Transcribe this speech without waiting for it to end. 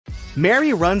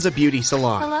Mary runs a beauty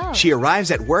salon. Hello. She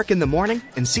arrives at work in the morning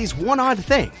and sees one odd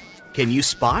thing. Can you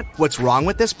spot what's wrong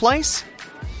with this place?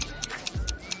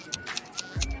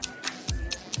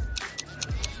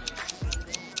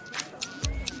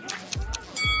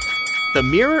 The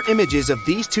mirror images of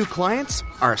these two clients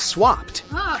are swapped.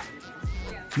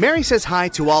 Mary says hi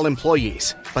to all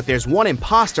employees, but there's one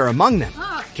imposter among them.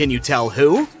 Can you tell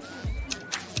who?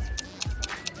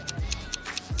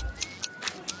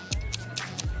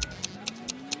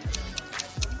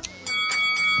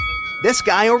 This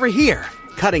guy over here.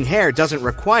 Cutting hair doesn't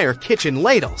require kitchen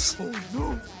ladles.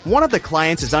 One of the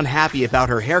clients is unhappy about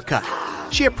her haircut.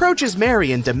 She approaches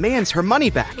Mary and demands her money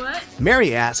back.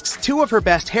 Mary asks two of her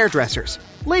best hairdressers,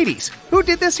 "Ladies, who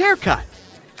did this haircut?"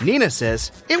 Nina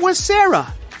says, "It was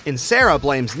Sarah." And Sarah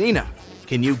blames Nina.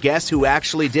 Can you guess who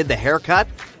actually did the haircut?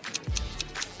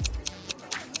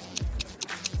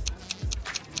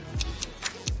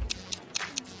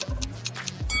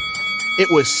 It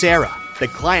was Sarah. The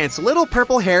client's little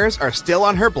purple hairs are still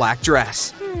on her black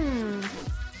dress.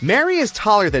 Mary is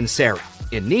taller than Sarah,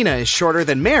 and Nina is shorter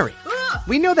than Mary.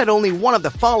 We know that only one of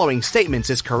the following statements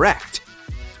is correct.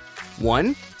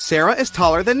 1. Sarah is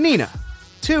taller than Nina.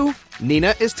 2.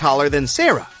 Nina is taller than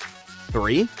Sarah.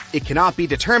 3. It cannot be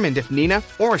determined if Nina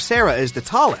or Sarah is the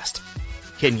tallest.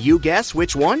 Can you guess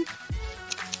which one?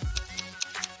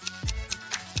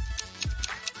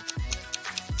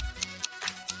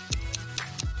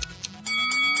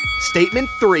 Statement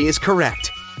 3 is correct.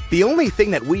 The only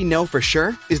thing that we know for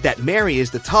sure is that Mary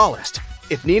is the tallest.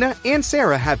 If Nina and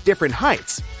Sarah have different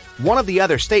heights, one of the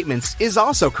other statements is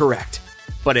also correct.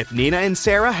 But if Nina and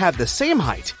Sarah have the same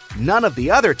height, none of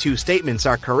the other two statements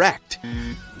are correct.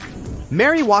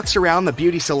 Mary walks around the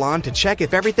beauty salon to check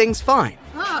if everything's fine.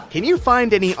 Can you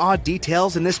find any odd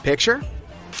details in this picture?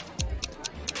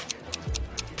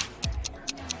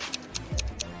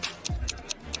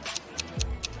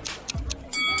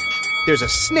 There's a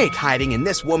snake hiding in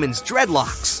this woman's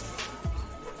dreadlocks.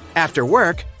 After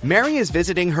work, Mary is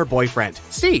visiting her boyfriend,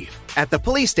 Steve, at the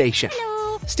police station.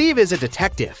 Hello. Steve is a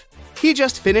detective. He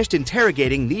just finished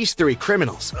interrogating these 3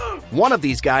 criminals. One of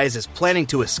these guys is planning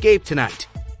to escape tonight.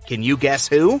 Can you guess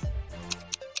who?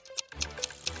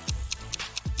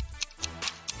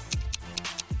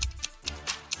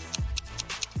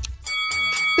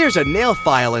 There's a nail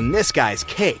file in this guy's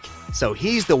cake, so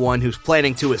he's the one who's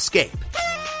planning to escape.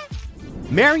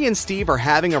 Mary and Steve are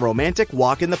having a romantic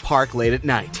walk in the park late at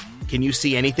night. Can you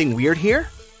see anything weird here?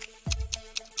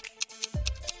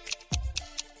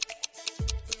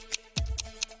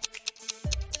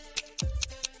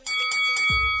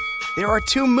 There are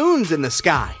 2 moons in the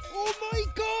sky. Oh my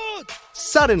God!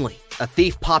 Suddenly, a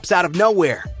thief pops out of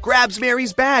nowhere, grabs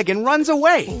Mary's bag, and runs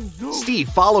away. Oh, no. Steve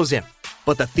follows him,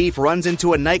 but the thief runs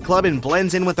into a nightclub and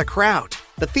blends in with the crowd.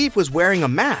 The thief was wearing a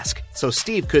mask, so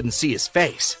Steve couldn't see his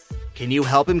face. Can you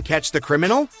help him catch the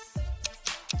criminal?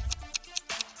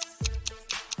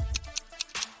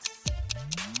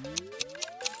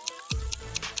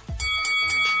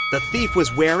 The thief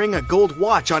was wearing a gold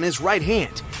watch on his right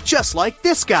hand, just like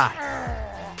this guy.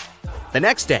 The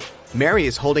next day, Mary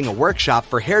is holding a workshop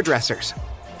for hairdressers.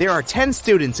 There are 10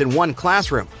 students in one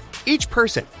classroom. Each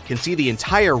person can see the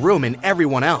entire room and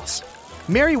everyone else.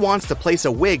 Mary wants to place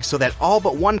a wig so that all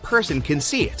but one person can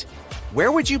see it.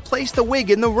 Where would you place the wig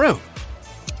in the room?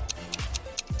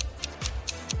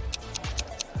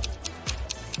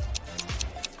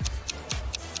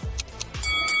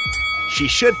 She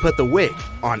should put the wig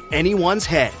on anyone's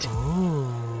head.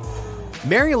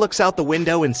 Mary looks out the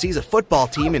window and sees a football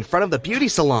team in front of the beauty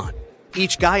salon.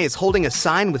 Each guy is holding a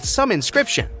sign with some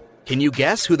inscription. Can you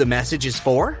guess who the message is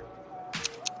for?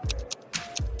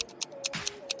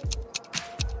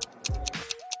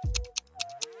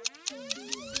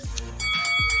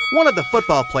 One of the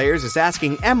football players is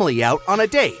asking Emily out on a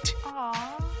date.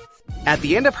 Aww. At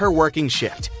the end of her working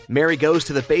shift, Mary goes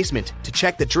to the basement to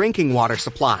check the drinking water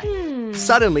supply.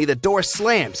 Suddenly, the door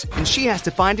slams, and she has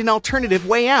to find an alternative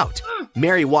way out.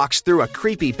 Mary walks through a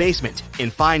creepy basement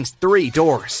and finds 3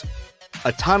 doors.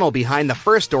 A tunnel behind the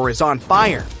first door is on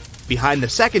fire. Behind the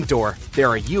second door, there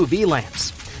are UV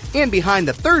lamps. And behind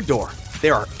the third door,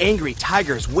 there are angry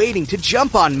tigers waiting to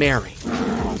jump on Mary.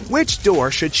 Which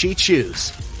door should she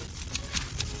choose?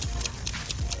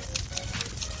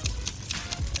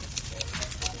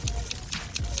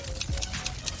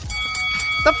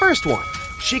 The first one.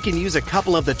 She can use a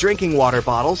couple of the drinking water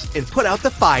bottles and put out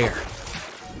the fire.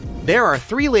 There are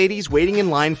 3 ladies waiting in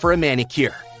line for a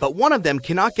manicure, but one of them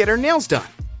cannot get her nails done.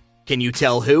 Can you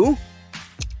tell who?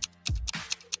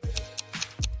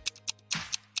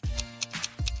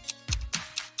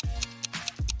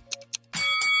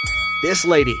 This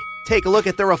lady. Take a look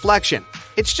at the reflection.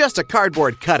 It's just a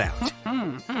cardboard cutout.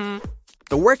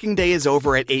 The working day is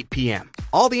over at 8 p.m.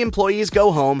 All the employees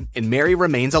go home, and Mary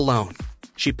remains alone.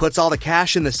 She puts all the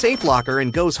cash in the safe locker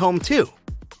and goes home too.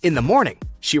 In the morning,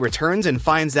 she returns and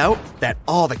finds out that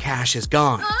all the cash is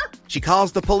gone. She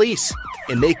calls the police,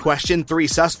 and they question 3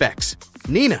 suspects.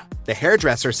 Nina, the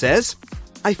hairdresser, says,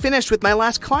 "I finished with my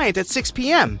last client at 6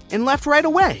 p.m. and left right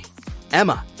away."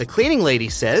 Emma, the cleaning lady,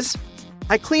 says,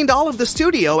 "I cleaned all of the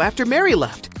studio after Mary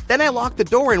left. Then I locked the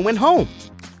door and went home.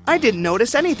 I didn't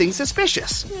notice anything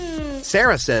suspicious."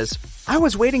 Sarah says, "I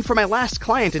was waiting for my last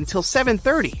client until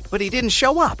 7:30, but he didn't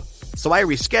show up. So I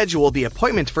rescheduled the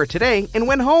appointment for today and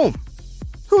went home."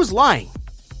 Who's lying?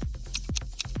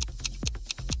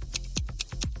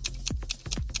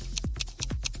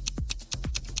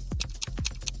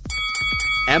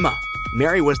 Emma.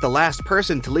 Mary was the last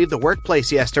person to leave the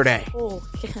workplace yesterday. Oh,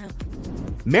 yeah.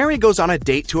 Mary goes on a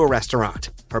date to a restaurant.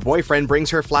 Her boyfriend brings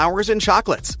her flowers and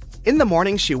chocolates. In the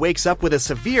morning, she wakes up with a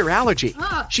severe allergy.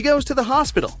 She goes to the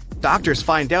hospital. Doctors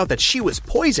find out that she was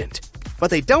poisoned, but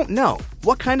they don't know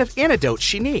what kind of antidote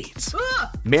she needs.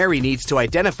 Mary needs to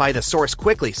identify the source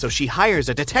quickly, so she hires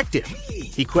a detective.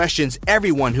 He questions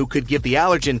everyone who could give the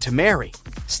allergen to Mary.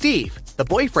 Steve, the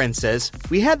boyfriend, says,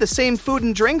 "We had the same food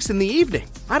and drinks in the evening.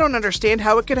 I don't understand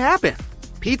how it could happen."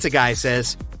 Pizza guy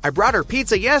says, "I brought her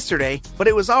pizza yesterday, but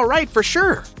it was all right for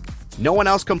sure. No one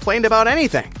else complained about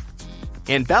anything."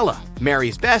 And Bella,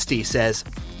 Mary's bestie, says,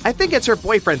 "I think it's her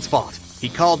boyfriend's fault. He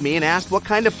called me and asked what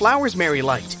kind of flowers Mary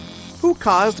liked. Who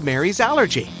caused Mary's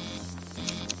allergy?"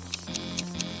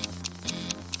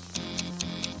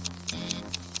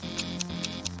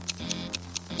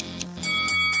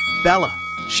 Bella.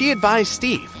 She advised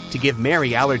Steve to give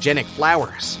Mary allergenic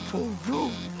flowers.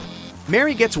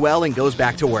 Mary gets well and goes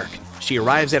back to work. She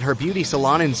arrives at her beauty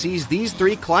salon and sees these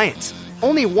 3 clients.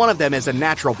 Only one of them is a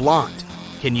natural blonde.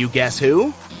 Can you guess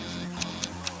who?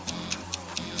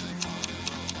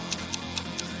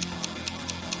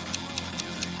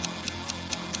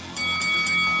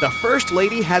 The first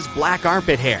lady has black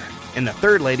armpit hair, and the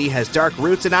third lady has dark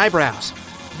roots and eyebrows.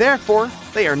 Therefore,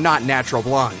 they are not natural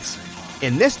blondes.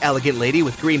 And this elegant lady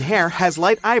with green hair has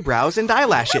light eyebrows and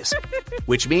eyelashes,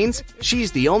 which means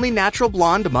she's the only natural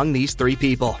blonde among these 3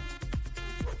 people.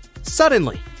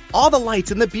 Suddenly, all the lights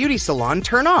in the beauty salon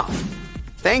turn off.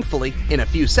 Thankfully, in a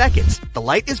few seconds, the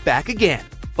light is back again.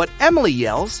 But Emily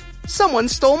yells, "Someone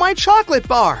stole my chocolate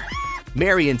bar!"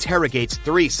 Mary interrogates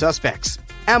 3 suspects.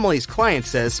 Emily's client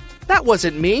says, "That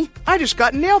wasn't me. I just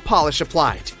got nail polish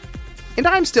applied. And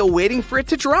I'm still waiting for it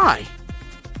to dry."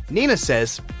 Nina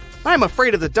says, "I'm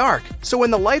afraid of the dark, so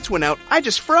when the lights went out, I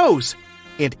just froze."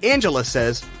 And Angela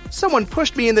says, "Someone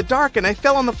pushed me in the dark and I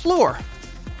fell on the floor."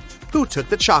 Who took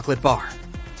the chocolate bar?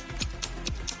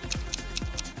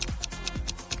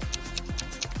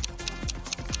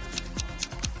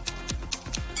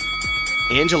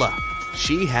 Angela.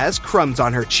 She has crumbs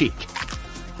on her cheek.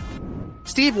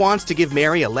 Steve wants to give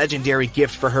Mary a legendary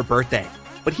gift for her birthday,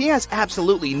 but he has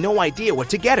absolutely no idea what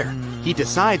to get her. He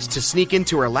decides to sneak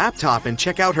into her laptop and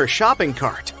check out her shopping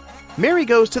cart. Mary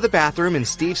goes to the bathroom and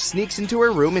Steve sneaks into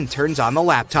her room and turns on the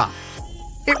laptop.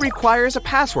 It requires a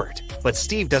password, but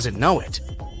Steve doesn't know it.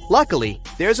 Luckily,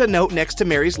 there's a note next to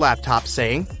Mary's laptop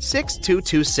saying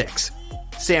 6226.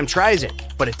 Sam tries it,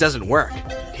 but it doesn't work.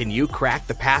 Can you crack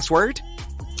the password?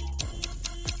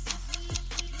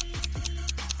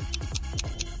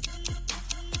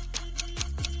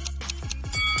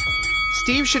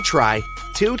 Steve should try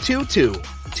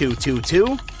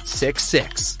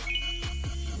 222-222-66.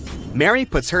 Mary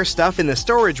puts her stuff in the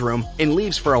storage room and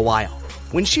leaves for a while.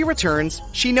 When she returns,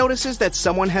 she notices that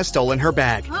someone has stolen her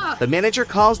bag. The manager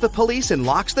calls the police and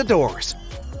locks the doors.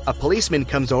 A policeman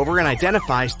comes over and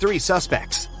identifies 3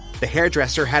 suspects. The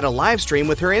hairdresser had a live stream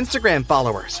with her Instagram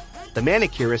followers. The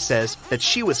manicurist says that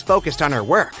she was focused on her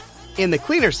work. And the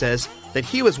cleaner says that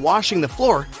he was washing the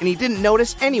floor and he didn't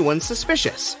notice anyone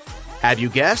suspicious. Have you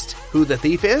guessed who the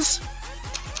thief is?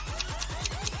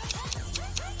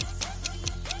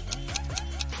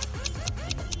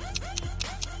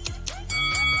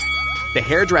 The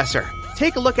hairdresser.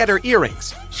 Take a look at her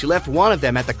earrings. She left one of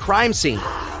them at the crime scene.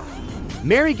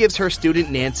 Mary gives her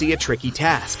student Nancy a tricky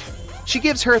task. She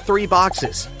gives her 3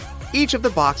 boxes. Each of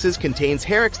the boxes contains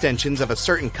hair extensions of a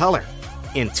certain color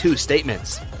and 2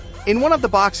 statements. In one of the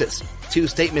boxes, 2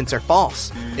 statements are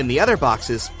false. In the other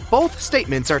boxes, both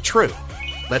statements are true.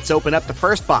 Let's open up the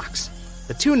first box.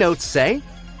 The 2 notes say,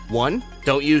 1.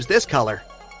 Don't use this color.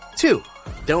 2.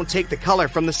 Don't take the color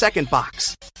from the second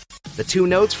box. The 2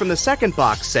 notes from the second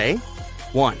box say,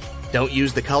 1. Don't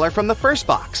use the color from the first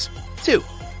box. 2.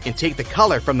 And take the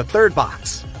color from the third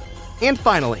box. And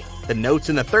finally, The notes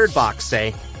in the third box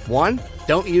say, 1.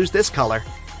 Don't use this color.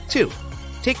 2.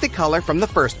 Take the color from the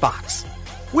first box.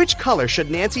 Which color should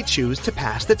Nancy choose to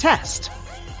pass the test?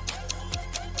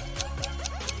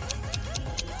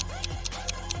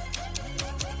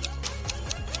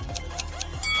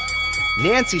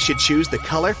 Nancy should choose the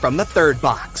color from the third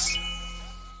box.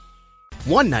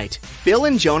 One night, Bill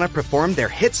and Jonah performed their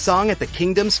hit song at the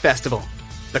Kingdom's festival.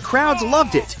 The crowds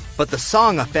loved it, but the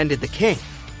song offended the king.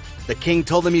 The king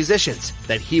told the musicians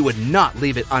that he would not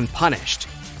leave it unpunished.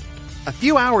 A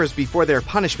few hours before their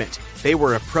punishment, they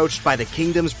were approached by the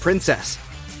kingdom's princess,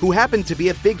 who happened to be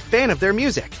a big fan of their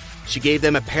music. She gave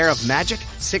them a pair of magic,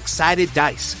 six-sided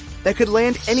dice that could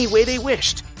land any way they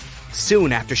wished.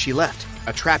 Soon after she left,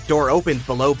 a trapdoor opened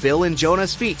below Bill and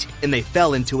Jonah's feet, and they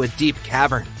fell into a deep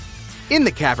cavern. In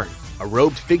the cavern, a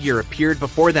robed figure appeared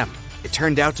before them. It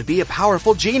turned out to be a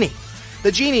powerful genie.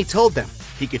 The genie told them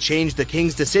he could change the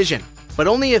king's decision, but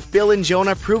only if Bill and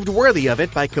Jonah proved worthy of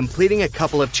it by completing a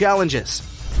couple of challenges.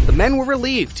 The men were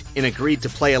relieved and agreed to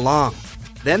play along.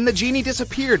 Then the genie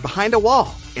disappeared behind a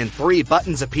wall, and 3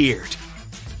 buttons appeared.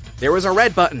 There was a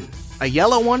red button, a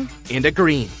yellow one, and a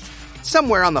green.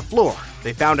 Somewhere on the floor,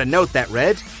 they found a note that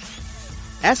read,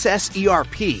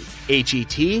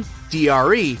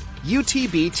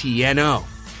 SSERPHETDREUTBTNO.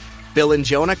 Bill and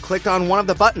Jonah clicked on one of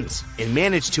the buttons and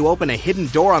managed to open a hidden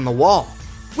door on the wall.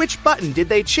 Which button did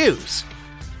they choose?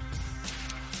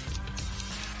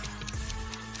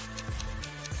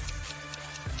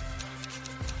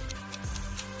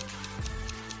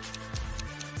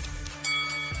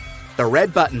 The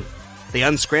red button. They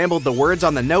unscrambled the words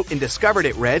on the note and discovered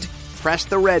it read, "Press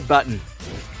the red button."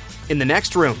 In the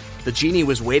next room, the genie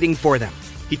was waiting for them.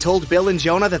 He told Bill and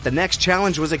Jonah that the next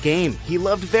challenge was a game he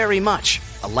loved very much,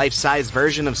 a life-size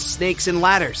version of Snakes and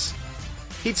Ladders.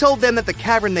 He told them that the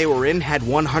cavern they were in had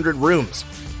 100 rooms,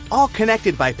 all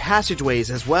connected by passageways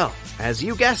as well, as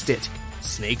you guessed it,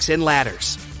 snakes and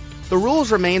ladders. The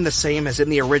rules remained the same as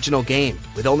in the original game,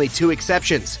 with only 2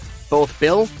 exceptions. Both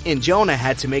Bill and Jonah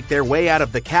had to make their way out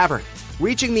of the cavern,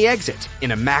 reaching the exit in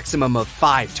a maximum of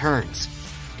 5 turns.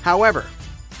 However,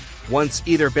 once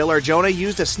either Bill or Jonah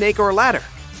used a snake or ladder,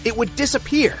 it would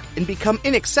disappear and become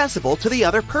inaccessible to the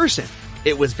other person.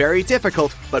 It was very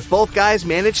difficult, but both guys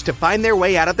managed to find their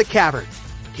way out of the cavern.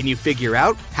 Can you figure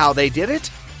out how they did it?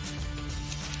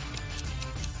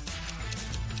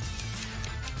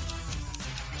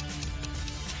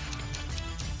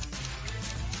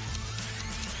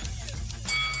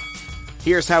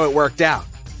 Here's how it worked out.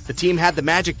 The team had the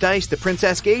magic dice the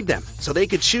princess gave them, so they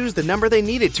could choose the number they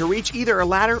needed to reach either a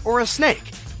ladder or a snake.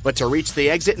 But to reach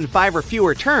the exit in 5 or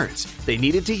fewer turns, they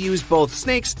needed to use both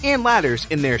snakes and ladders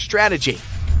in their strategy.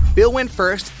 Bill went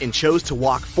first and chose to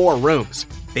walk 4 rooms.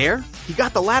 There, he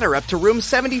got the ladder up to room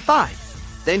 75.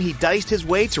 Then he diced his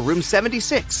way to room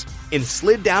 76 and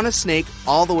slid down a snake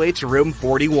all the way to room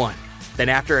 41. Then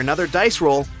after another dice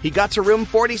roll, he got to room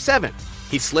 47.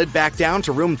 He slid back down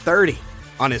to room 30.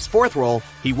 On his 4th roll,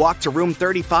 he walked to room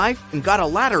 35 and got a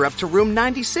ladder up to room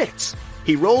 96.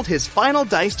 He rolled his final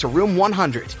dice to room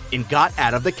 100 and got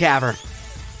out of the cavern.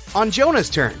 On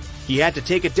Jonah's turn, he had to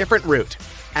take a different route,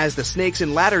 as the snakes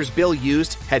and ladders Bill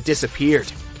used had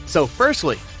disappeared. So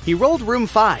firstly, he rolled room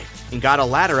 5 and got a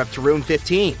ladder up to room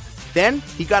 15. Then,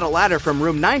 he got a ladder from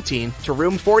room 19 to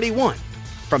room 41.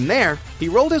 From there, he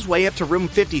rolled his way up to room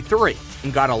 53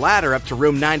 and got a ladder up to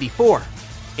room 94.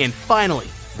 And finally,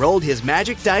 rolled his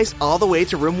magic dice all the way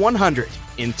to room 100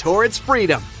 and towards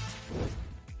freedom.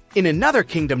 In another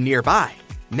kingdom nearby,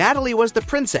 Natalie was the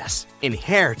princess and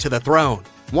heir to the throne.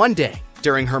 One day,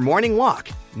 during her morning walk,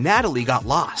 Natalie got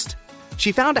lost.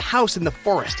 She found a house in the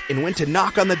forest and went to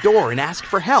knock on the door and ask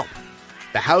for help.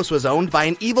 The house was owned by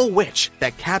an evil witch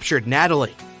that captured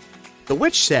Natalie. The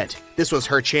witch said this was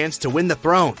her chance to win the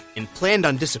throne and planned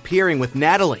on disappearing with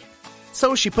Natalie.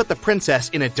 So she put the princess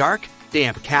in a dark,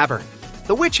 damp cavern.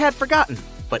 The witch had forgotten,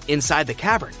 but inside the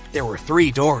cavern, there were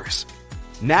 3 doors.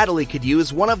 Natalie could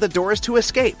use one of the doors to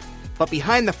escape, but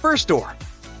behind the first door,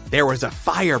 there was a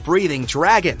fire-breathing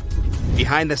dragon.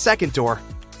 Behind the second door,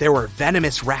 there were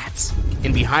venomous rats.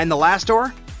 And behind the last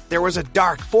door, there was a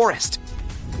dark forest.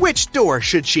 Which door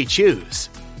should she choose?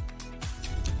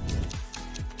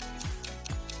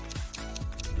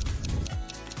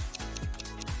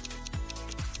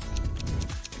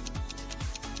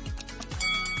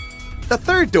 The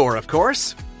third door, of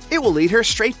course. It will lead her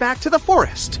straight back to the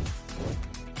forest.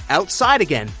 Outside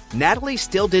again, Natalie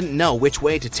still didn't know which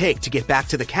way to take to get back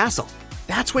to the castle.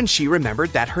 That's when she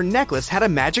remembered that her necklace had a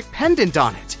magic pendant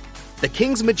on it. The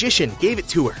king's magician gave it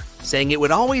to her, saying it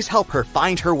would always help her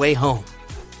find her way home.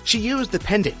 She used the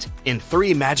pendant, and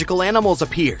 3 magical animals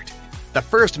appeared. The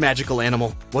first magical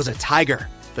animal was a tiger,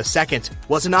 the second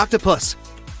was an octopus,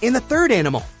 and the third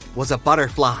animal was a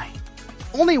butterfly.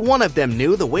 Only one of them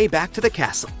knew the way back to the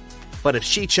castle, but if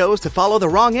she chose to follow the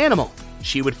wrong animal,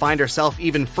 she would find herself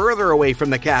even further away from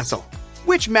the castle.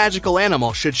 Which magical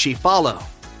animal should she follow?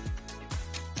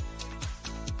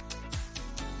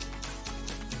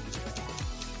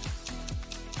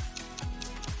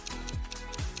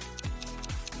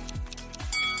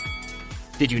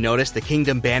 Did you notice the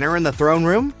kingdom banner in the throne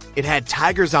room? It had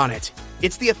tigers on it.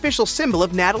 It's the official symbol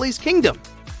of Natalie's kingdom,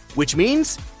 which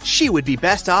means she would be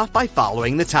best off by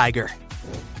following the tiger.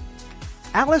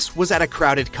 Alice was at a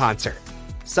crowded concert.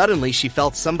 Suddenly, she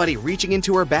felt somebody reaching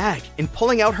into her bag and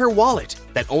pulling out her wallet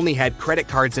that only had credit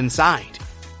cards inside.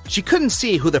 She couldn't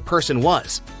see who the person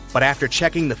was, but after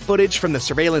checking the footage from the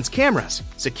surveillance cameras,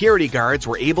 security guards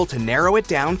were able to narrow it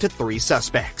down to 3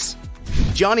 suspects.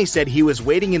 Johnny said he was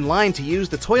waiting in line to use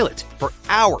the toilet for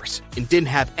hours and didn't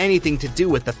have anything to do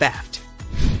with the theft.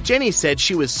 Jenny said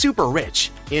she was super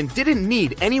rich and didn't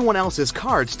need anyone else's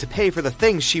cards to pay for the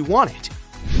things she wanted.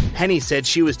 Penny said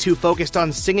she was too focused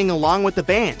on singing along with the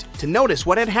band to notice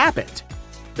what had happened.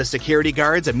 The security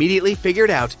guards immediately figured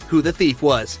out who the thief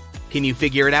was. Can you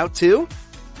figure it out too?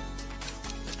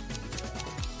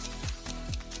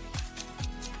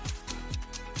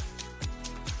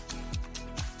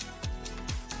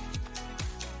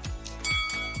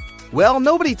 Well,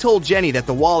 nobody told Jenny that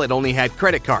the wallet only had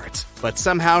credit cards, but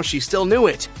somehow she still knew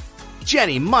it.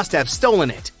 Jenny must have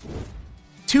stolen it.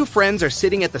 2 friends are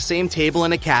sitting at the same table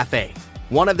in a cafe.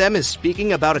 One of them is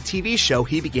speaking about a TV show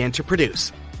he began to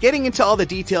produce, getting into all the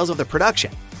details of the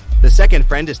production. The second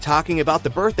friend is talking about the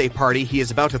birthday party he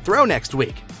is about to throw next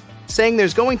week, saying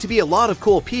there's going to be a lot of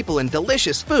cool people and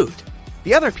delicious food.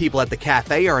 The other people at the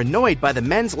cafe are annoyed by the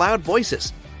men's loud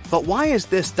voices. But why is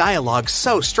this dialogue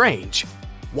so strange?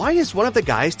 Why is one of the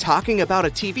guys talking about a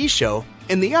TV show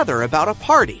and the other about a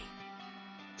party?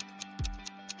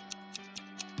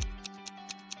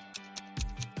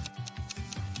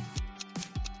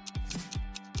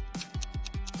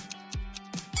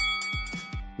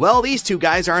 Well, these 2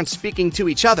 guys aren't speaking to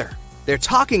each other. They're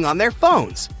talking on their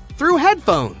phones, through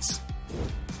headphones.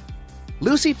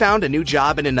 Lucy found a new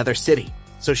job in another city,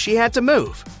 so she had to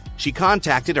move. She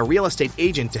contacted a real estate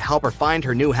agent to help her find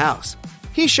her new house.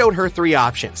 He showed her 3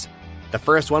 options. The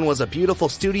first one was a beautiful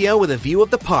studio with a view of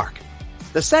the park.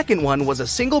 The second one was a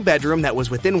single bedroom that was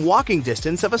within walking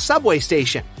distance of a subway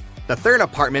station. The third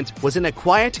apartment was in a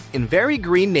quiet and very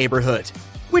green neighborhood.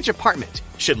 Which apartment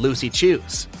should Lucy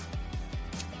choose?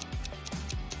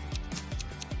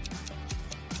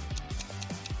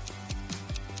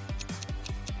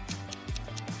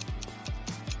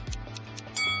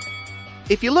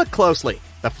 If you look closely,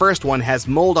 the first one has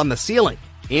mold on the ceiling,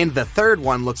 and the third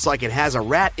one looks like it has a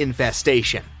rat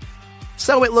infestation.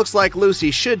 So it looks like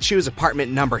Lucy should choose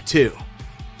apartment number 2.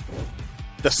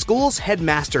 The school's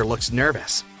headmaster looks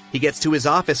nervous. He gets to his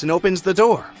office and opens the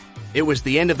door. It was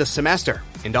the end of the semester,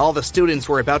 and all the students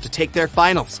were about to take their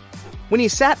finals. When he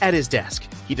sat at his desk,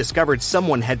 he discovered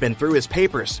someone had been through his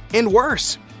papers, and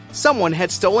worse, someone had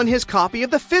stolen his copy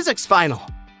of the physics final.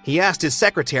 He asked his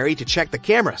secretary to check the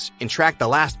cameras and track the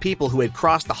last people who had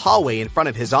crossed the hallway in front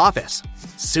of his office.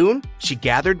 Soon, she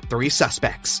gathered 3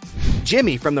 suspects.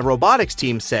 Jimmy from the robotics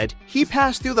team said he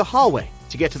passed through the hallway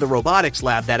to get to the robotics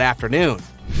lab that afternoon.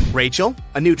 Rachel,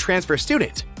 a new transfer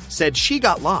student, said she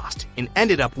got lost and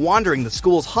ended up wandering the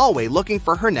school's hallway looking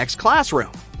for her next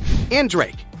classroom. And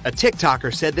Drake, a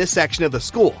TikToker, said this section of the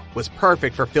school was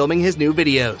perfect for filming his new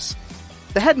videos.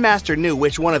 The headmaster knew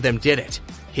which one of them did it.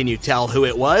 Can you tell who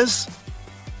it was?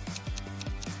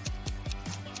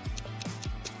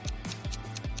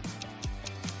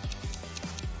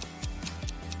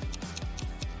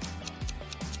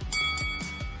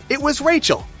 It was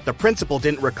Rachel. The principal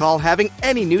didn't recall having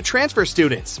any new transfer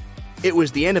students. It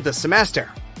was the end of the semester.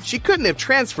 She couldn't have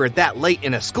transferred that late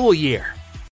in a school year.